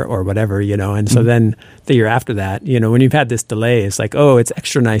that year or whatever, and so then the year after that, when you've had this delay, it's like, oh, it's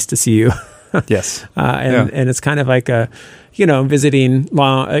extra nice to see you. Yes. And it's kind of like visiting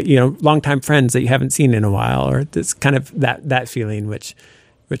longtime friends that you haven't seen in a while, or it's kind of that feeling, which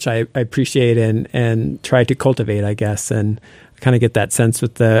I appreciate and try to cultivate, I guess. And I kind of get that sense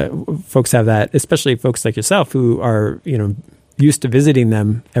with the folks have that, especially folks like yourself who are, used to visiting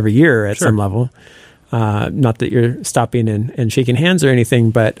them every year at some level. Not that you're stopping and shaking hands or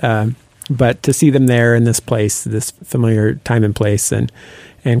anything, but to see them there in this place, this familiar time and place, and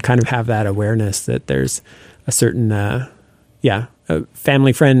kind of have that awareness that there's a certain,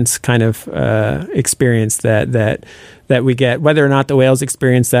 family friends kind of experience that we get. Whether or not the whales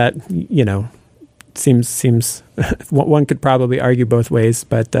experience that, seems one could probably argue both ways,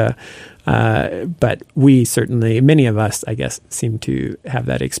 but we certainly, many of us, I guess, seem to have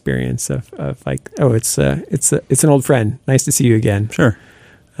that experience of like, oh, it's an old friend. Nice to see you again. Sure.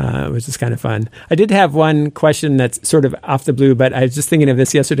 Which is kind of fun. I did have one question that's sort of off the blue, but I was just thinking of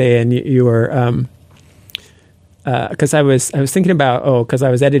this yesterday, and you were, because I was thinking about, because I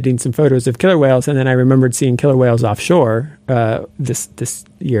was editing some photos of killer whales, and then I remembered seeing killer whales offshore this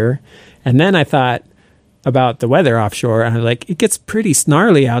year, and then I thought about the weather offshore, and I was like, it gets pretty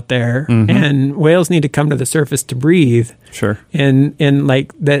snarly out there, and whales need to come to the surface to breathe. Sure. And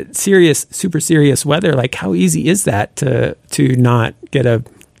like that serious, super serious weather, like how easy is that to not get a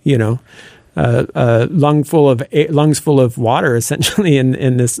lungs full of water, essentially,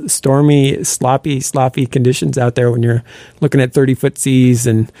 in this stormy, sloppy conditions out there when you're looking at 30-foot seas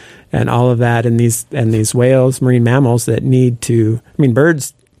and all of that, and these whales, marine mammals that need to. I mean,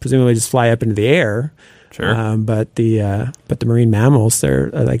 birds presumably just fly up into the air. Sure. But the marine mammals, they're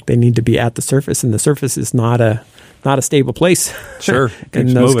like, they need to be at the surface, and the surface is not a stable place. Sure.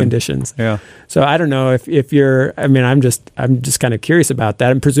 In those conditions. Yeah. So I don't know if you're. I mean, I'm just kind of curious about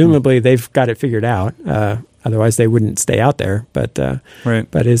that, and presumably they've got it figured out. Otherwise, they wouldn't stay out there. But right.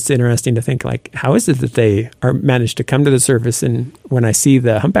 But it's interesting to think, like, how is it that they are managed to come to the surface? And when I see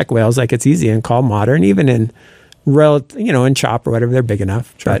the humpback whales, like, it's easy in calm water, and even in in chop or whatever, they're big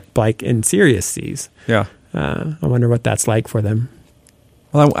enough. Sure. But like in serious seas, yeah. I wonder what that's like for them.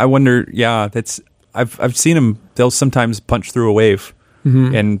 Well, I wonder. Yeah, that's. I've seen them. They'll sometimes punch through a wave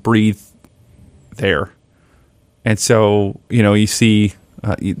and breathe there, and so you see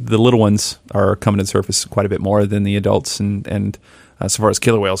the little ones are coming to the surface quite a bit more than the adults, and so far as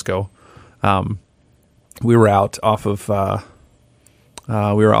killer whales go, we were off of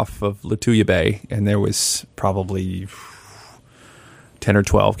Lituya Bay, and there was probably 10 or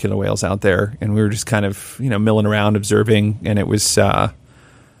 12 killer whales out there, and we were just kind of milling around observing, and it was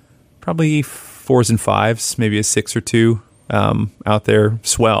probably 4s and 5s, maybe a 6 or 2 out there,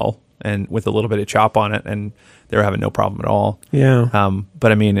 swell, and with a little bit of chop on it, and they were having no problem at all. Yeah.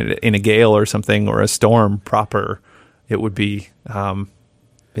 But I mean, in a gale or something, or a storm proper, it would be,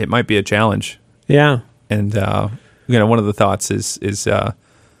 it might be a challenge. Yeah. And one of the thoughts is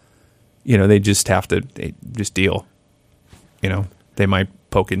they just have to just deal. They might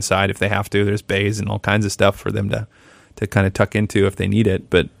poke inside if they have to. There's bays and all kinds of stuff for them to kind of tuck into if they need it,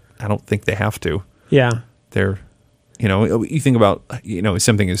 but I don't think they have to. Yeah. They're, you think about,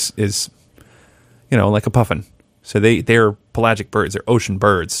 something is like a puffin. So they're pelagic birds, they're ocean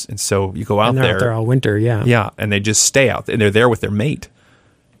birds. And so you go out there. Out there all winter, yeah. Yeah, and they just stay out, and they're there with their mate.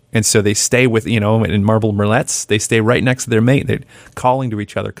 And so they stay with, in marble murrelets, they stay right next to their mate. They're calling to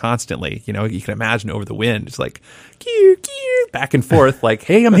each other constantly. You can imagine over the wind, it's like, kee, kee, back and forth, like,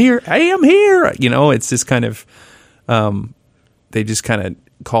 hey, I'm here, hey, I'm here. It's just kind of, they just kind of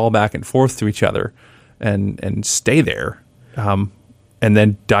call back and forth to each other and stay there, and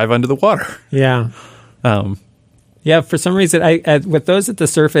then dive under the water. Yeah. Yeah, for some reason, I with those at the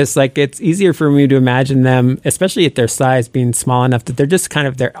surface, like, it's easier for me to imagine them, especially at their size, being small enough that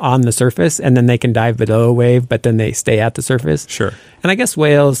they're on the surface, and then they can dive below a wave, but then they stay at the surface. Sure. And I guess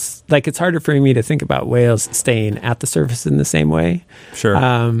whales, like, it's harder for me to think about whales staying at the surface in the same way. Sure.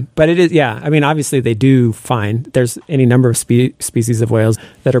 But it is, yeah. I mean, obviously they do find there's any number of species of whales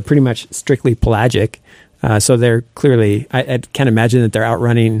that are pretty much strictly pelagic. So they're clearly, I can't imagine that they're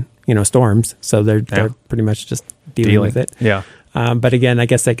outrunning storms, so they're pretty much just dealing with it. Yeah. But again, I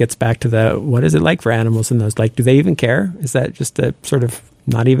guess that gets back to what is it like for animals in those? Like, do they even care? Is that just a sort of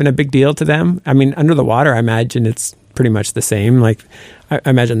not even a big deal to them? I mean, under the water, I imagine it's pretty much the same. Like, I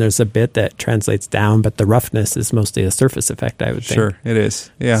imagine there's a bit that translates down, but the roughness is mostly a surface effect, I would think. Sure, it is.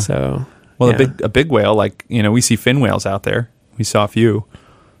 Yeah. So, well, a big whale, like, we see fin whales out there. We saw a few,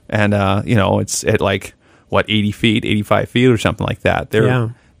 and it's at 80 feet, 85 feet, or something like that.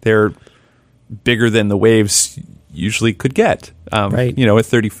 They're bigger than the waves usually could get. Right. At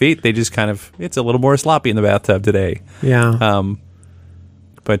 30 feet, they just kind of, it's a little more sloppy in the bathtub today. Yeah.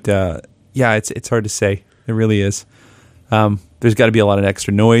 But it's hard to say. It really is. There's got to be a lot of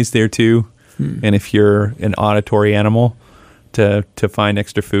extra noise there too. And if you're an auditory animal, to find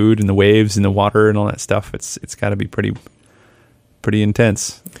extra food in the waves and the water and all that stuff, it's got to be pretty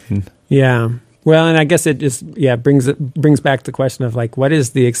intense. Yeah. Well, and I guess it just brings back the question of, like, what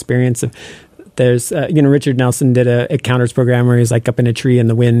is the experience of there's Richard Nelson did a encounters program where he's like up in a tree in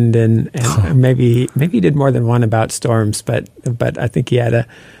the wind, and maybe he did more than one about storms, but I think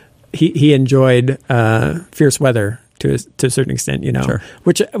he enjoyed fierce weather to a certain extent, Sure.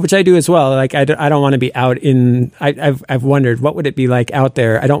 which I do as well. Like I don't want to be out in. I've wondered what would it be like out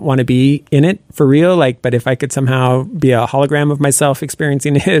there. I don't want to be in it for real. Like, but if I could somehow be a hologram of myself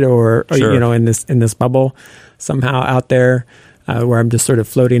experiencing it, or Sure. in this bubble somehow out there. Where I'm just sort of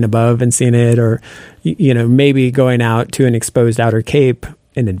floating above and seeing it, or maybe going out to an exposed outer cape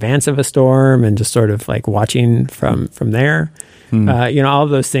in advance of a storm and just sort of like watching from there. All of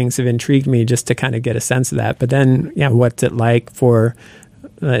those things have intrigued me just to kind of get a sense of that. But then, what's it like for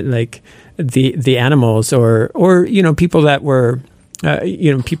like the animals or people that were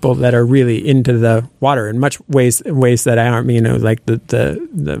people that are really into the water in ways that I aren't. Like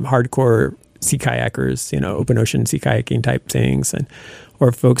the hardcore sea kayakers, open ocean sea kayaking type things,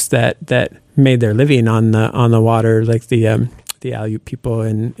 or folks that made their living on the water, like the Aleut people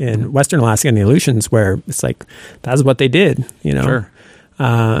in Western Alaska and the Aleutians, where it's like that's what they did, Sure.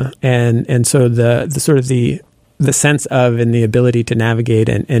 And so the sort of the sense of and the ability to navigate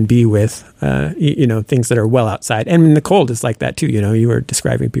and be with things that are well outside, and the cold is like that too. You were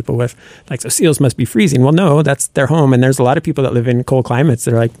describing people with like, so seals must be freezing. Well, no, that's their home, and there's a lot of people that live in cold climates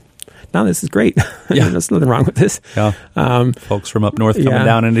that are like, no, this is great. Yeah. There's nothing wrong with this. Yeah. Folks from up north coming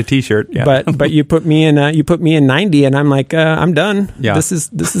down in a t-shirt. Yeah. But you put me in 90 and I'm like, I'm done. Yeah. This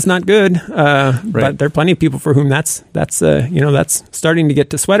is not good. Right. But there are plenty of people for whom that's starting to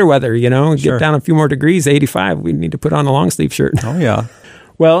get to sweater weather, Sure. Get down a few more degrees, 85. We need to put on a long sleeve shirt. Oh yeah.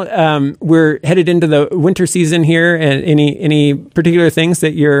 Well, we're headed into the winter season here, and any particular things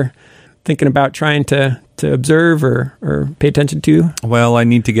that you're thinking about trying to observe or pay attention to? Well, I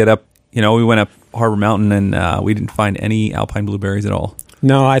need to get up. We went up Harbor Mountain and we didn't find any alpine blueberries at all.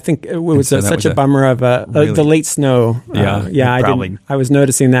 No, I think it was such a bummer of the late snow. I was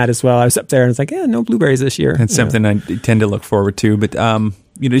noticing that as well. I was up there and it's like, no blueberries this year. It's something I tend to look forward to, but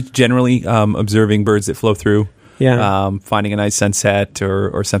generally observing birds that flow through. Yeah. Finding a nice sunset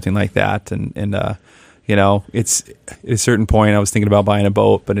or something like that, and it's at a certain point I was thinking about buying a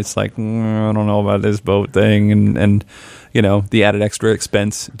boat, but it's like, I don't know about this boat thing, and the added extra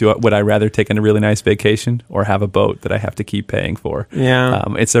expense. Would I rather take a really nice vacation or have a boat that I have to keep paying for? Yeah.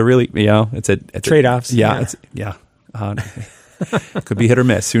 It's a really, it's a trade-offs. It could be hit or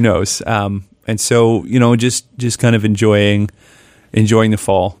miss. Who knows? And so, just kind of enjoying the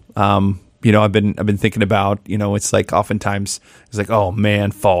fall. I've been thinking about, it's like oftentimes it's like, oh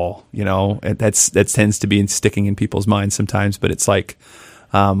man, fall, that tends to be sticking in people's minds sometimes, but it's like,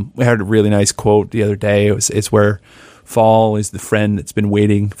 we had a really nice quote the other day. It's where fall is the friend that's been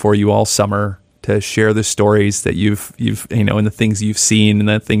waiting for you all summer to share the stories that you've and the things you've seen and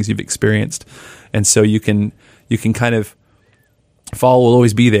the things you've experienced. And so you can kind of, fall will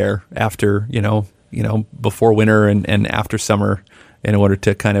always be there after, before winter and after summer, in order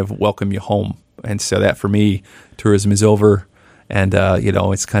to kind of welcome you home. And so that for me, tourism is over, and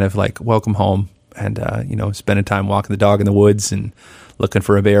it's kind of like welcome home, and spending time walking the dog in the woods and looking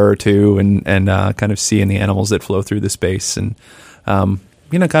for a bear or two, and kind of seeing the animals that flow through the space, and kind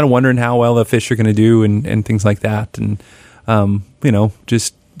of wondering how well the fish are going to do, and things like that, and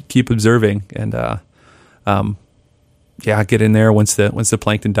just keep observing, and get in there once the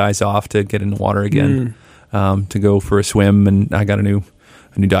plankton dies off to get in the water again. To go for a swim, and I got a new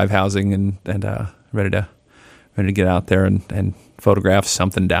dive housing, and ready to get out there and photograph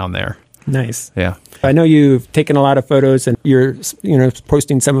something down there. Nice. Yeah. I know you've taken a lot of photos, and you're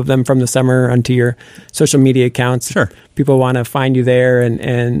posting some of them from the summer onto your social media accounts. Sure. People want to find you there,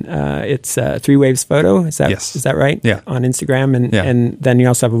 and it's Three Waves Photo. Yes. Is that right? Yeah. On Instagram, and then you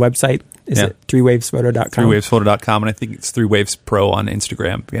also have a website. Is it threewavesphoto.com? Threewavesphoto.com, and I think it's 3 Waves Pro on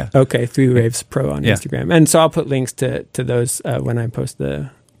Instagram. Yeah. Okay, 3 Waves Pro on Instagram. And so I'll put links to those when I post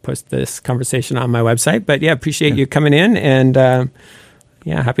this conversation on my website. But appreciate you coming in, and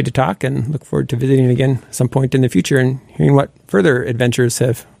happy to talk, and look forward to visiting again some point in the future and hearing what further adventures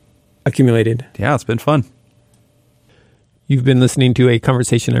have accumulated. Yeah, it's been fun. You've been listening to a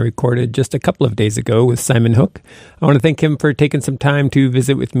conversation I recorded just a couple of days ago with Simon Hook. I want to thank him for taking some time to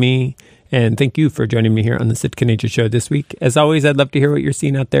visit with me, and thank you for joining me here on the Sitka Nature Show this week. As always, I'd love to hear what you're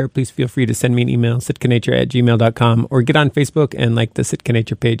seeing out there. Please feel free to send me an email, sitkanature@gmail.com, or get on Facebook and like the Sitka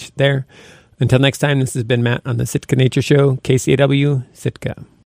Nature page there. Until next time, this has been Matt on the Sitka Nature Show, KCAW, Sitka.